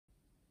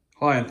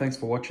Hi and thanks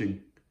for watching.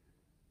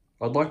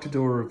 I'd like to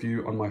do a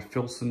review on my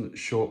Filson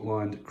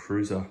short-lined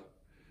cruiser.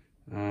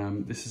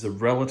 This is a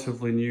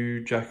relatively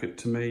new jacket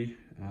to me.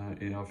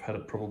 I've had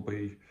it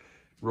probably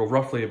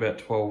roughly about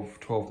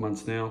 12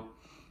 months now.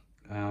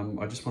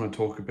 I just want to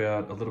talk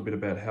a little bit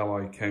about how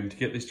I came to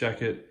get this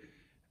jacket,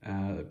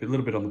 a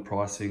little bit on the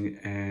pricing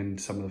and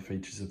some of the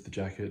features of the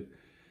jacket.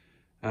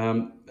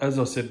 As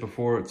I said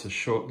before, it's a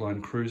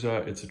short-line cruiser,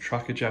 it's a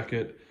trucker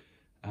jacket.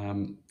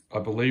 I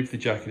believe the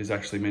jacket is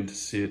actually meant to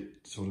sit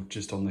sort of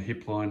just on the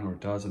hip line, or it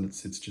does, and it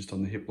sits just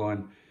on the hip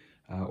line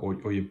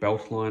or your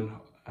belt line,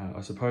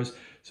 I suppose.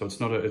 So it's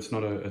not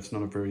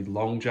a very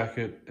long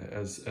jacket,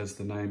 as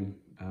the name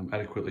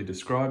adequately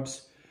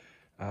describes.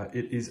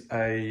 It is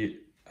a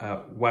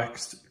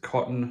waxed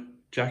cotton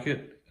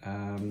jacket.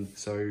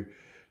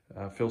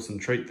 Filson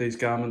treat these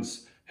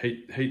garments,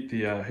 heat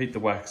the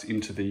wax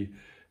into the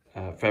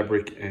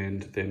fabric,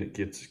 and then it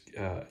gets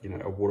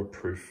a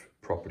waterproof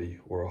property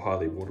or a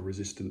highly water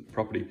resistant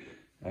property.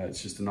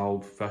 It's just an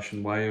old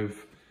fashioned way of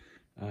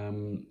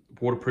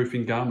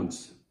waterproofing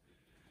garments.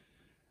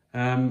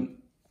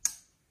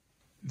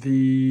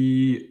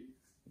 The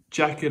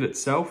jacket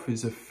itself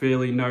is a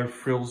fairly no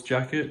frills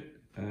jacket.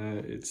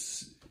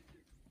 It's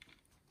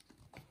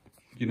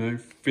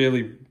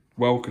fairly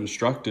well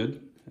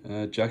constructed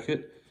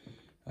jacket.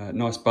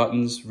 Nice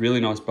buttons,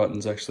 really nice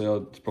buttons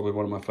actually. It's probably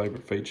one of my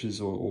favorite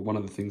features, or one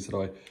of the things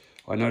that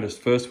I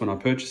noticed first when I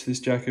purchased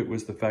this jacket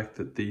was the fact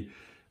that the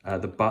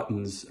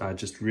buttons are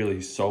just really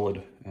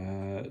solid.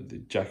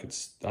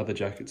 Other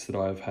jackets that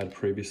I've had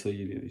previously,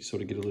 you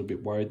sort of get a little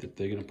bit worried that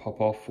they're going to pop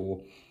off,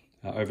 or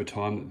over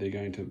time that they're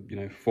going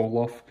to fall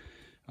off.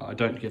 I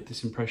don't get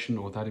this impression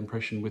or that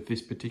impression with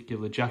this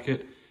particular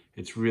jacket.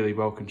 It's really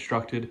well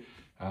constructed.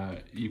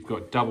 You've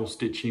got double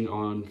stitching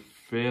on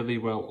fairly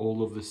well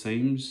all of the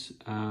seams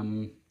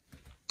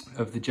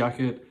of the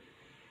jacket.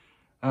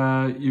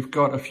 You've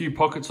got a few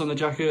pockets on the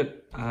jacket.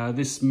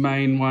 This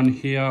main one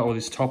here, or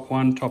this top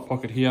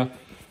pocket here,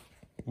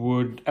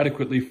 would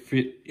adequately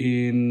fit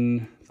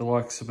in the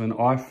likes of an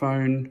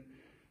iPhone,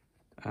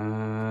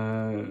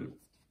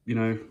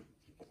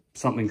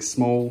 something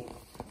small,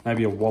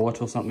 maybe a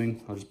wallet or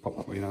something. I'll just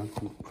pop,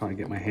 kind of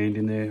get my hand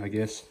in there, I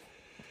guess.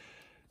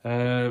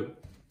 Fairly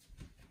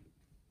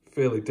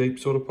deep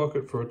sort of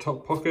pocket for a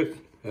top pocket.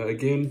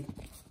 Again,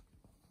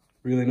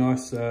 really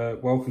nice,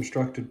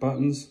 well-constructed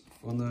buttons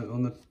on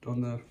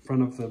the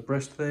front of the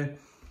breast there.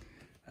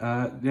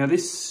 Now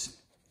this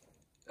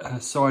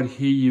side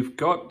here, you've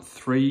got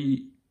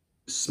 3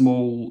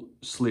 small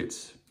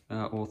slits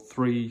or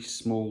 3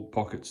 small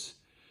pockets.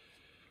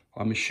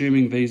 I'm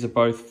assuming these are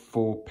both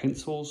for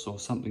pencils or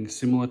something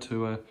similar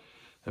to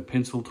a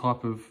pencil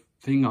type of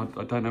thing. I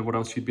don't know what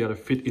else you'd be able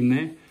to fit in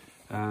there.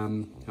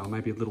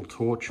 Maybe a little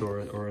torch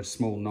or a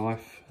small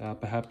knife,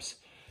 perhaps.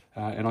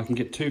 And I can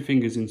get 2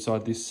 fingers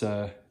inside this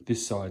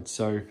side.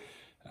 So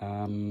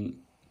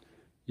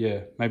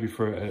yeah, maybe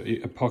for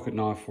a pocket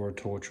knife or a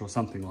torch or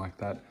something like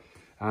that.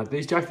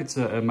 These jackets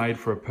are made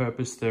for a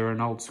purpose. They're an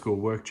old school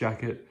work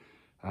jacket,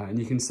 and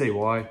you can see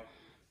why.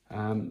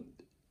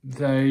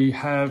 They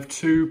have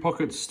 2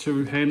 pockets,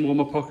 2 hand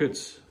warmer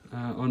pockets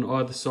on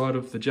either side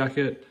of the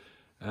jacket.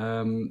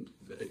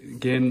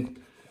 Again,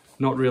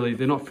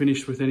 they're not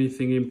finished with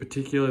anything in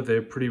particular.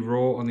 They're pretty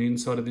raw on the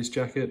inside of this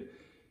jacket.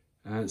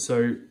 This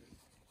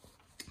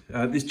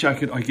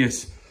jacket, I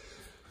guess,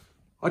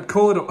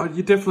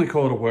 you'd definitely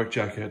call it a work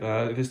jacket.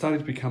 They're starting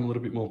to become a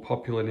little bit more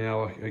popular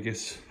now, I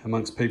guess,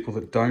 amongst people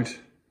that don't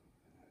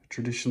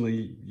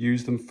traditionally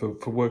use them for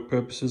work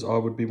purposes. I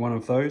would be one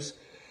of those.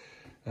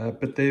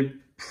 But they're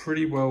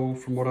pretty well,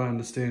 from what I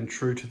understand,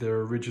 true to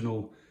their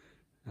original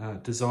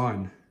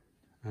design.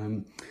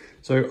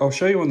 So I'll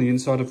show you on the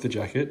inside of the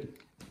jacket.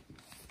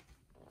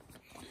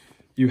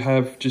 You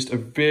have just a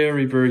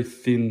very, very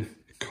thin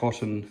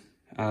cotton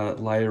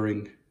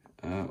layering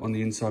on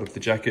the inside of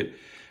the jacket.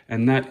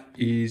 And that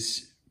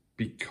is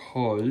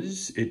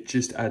because it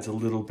just adds a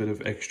little bit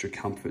of extra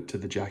comfort to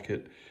the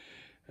jacket.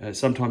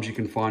 Sometimes you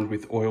can find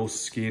with oil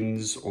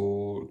skins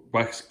or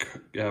wax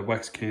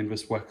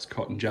canvas, wax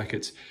cotton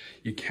jackets,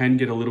 you can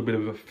get a little bit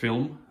of a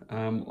film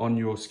on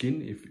your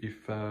skin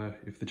if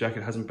the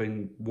jacket hasn't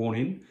been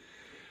worn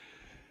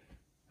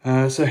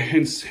in. So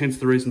hence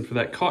the reason for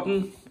that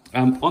cotton.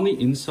 On the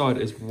inside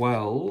as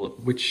well,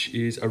 which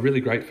is a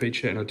really great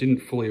feature, and I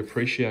didn't fully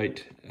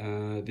appreciate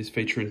this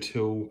feature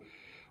until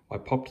I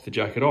popped the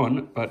jacket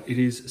on, but it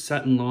is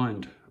satin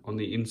lined on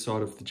the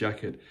inside of the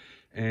jacket.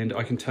 And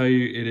I can tell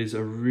you it is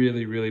a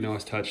really, really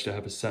nice touch to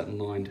have a satin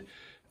lined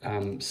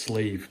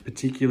sleeve,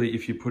 particularly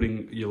if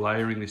you're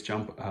layering this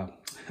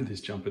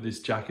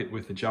jacket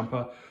with a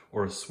jumper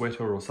or a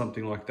sweater or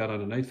something like that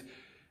underneath.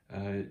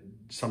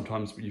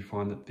 Sometimes you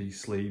find that the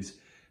sleeves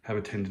have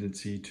a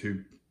tendency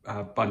to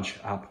bunch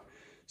up.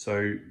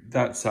 So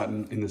that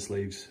satin in the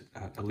sleeves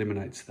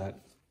eliminates that.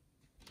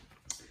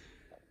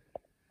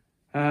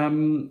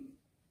 I'm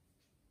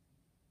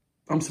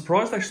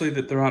surprised actually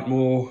that there aren't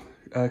more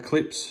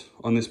clips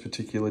on this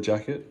particular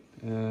jacket,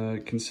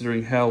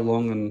 considering how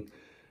long and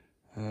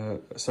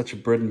such a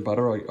bread and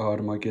butter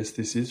item, I guess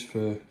this is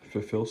for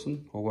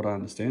Filson, or what I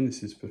understand,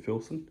 this is for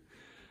Filson.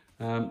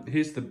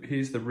 Here's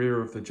the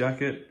rear of the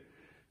jacket.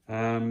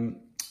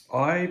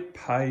 I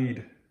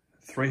paid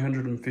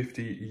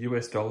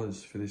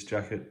 $350 for this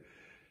jacket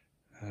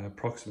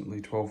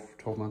approximately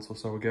 12 months or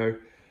so ago,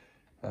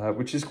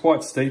 which is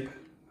quite steep,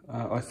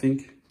 I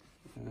think.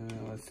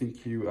 I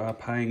think you are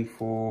paying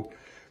for,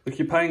 look,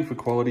 you're paying for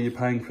quality, you're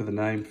paying for the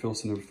name.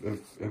 Filson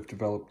have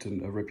developed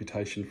a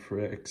reputation for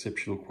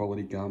exceptional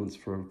quality garments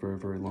for a very,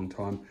 very long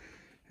time.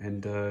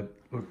 And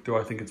look, do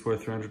I think it's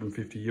worth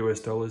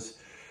 $350?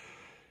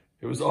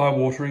 It was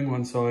eye-watering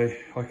once I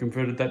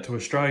converted that to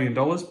Australian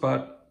dollars,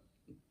 but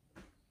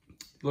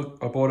look,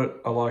 I bought it,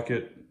 I like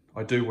it,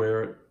 I do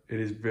wear it. It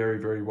is very,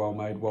 very well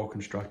made, well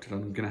constructed,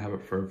 and I'm gonna have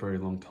it for a very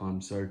long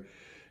time. So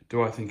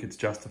do I think it's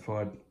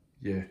justified?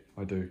 Yeah,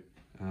 I do.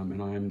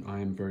 And I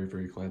am very,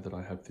 very glad that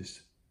I have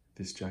this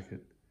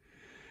jacket.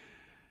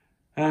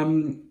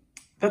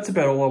 That's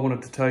about all I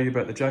wanted to tell you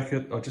about the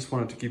jacket. I just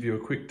wanted to give you a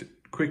quick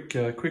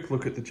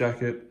look at the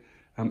jacket.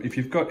 If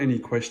you've got any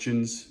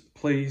questions,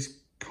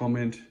 please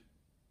comment,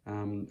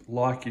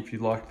 like if you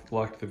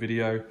liked the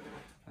video.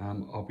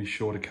 I'll be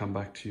sure to come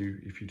back to you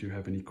if you do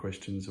have any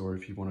questions, or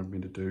if you wanted me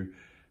to do,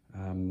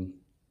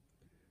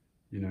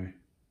 you know,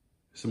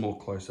 some more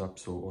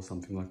close-ups or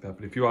something like that.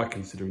 But if you are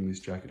considering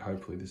this jacket,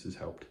 hopefully this has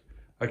helped.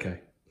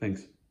 Okay,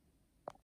 thanks.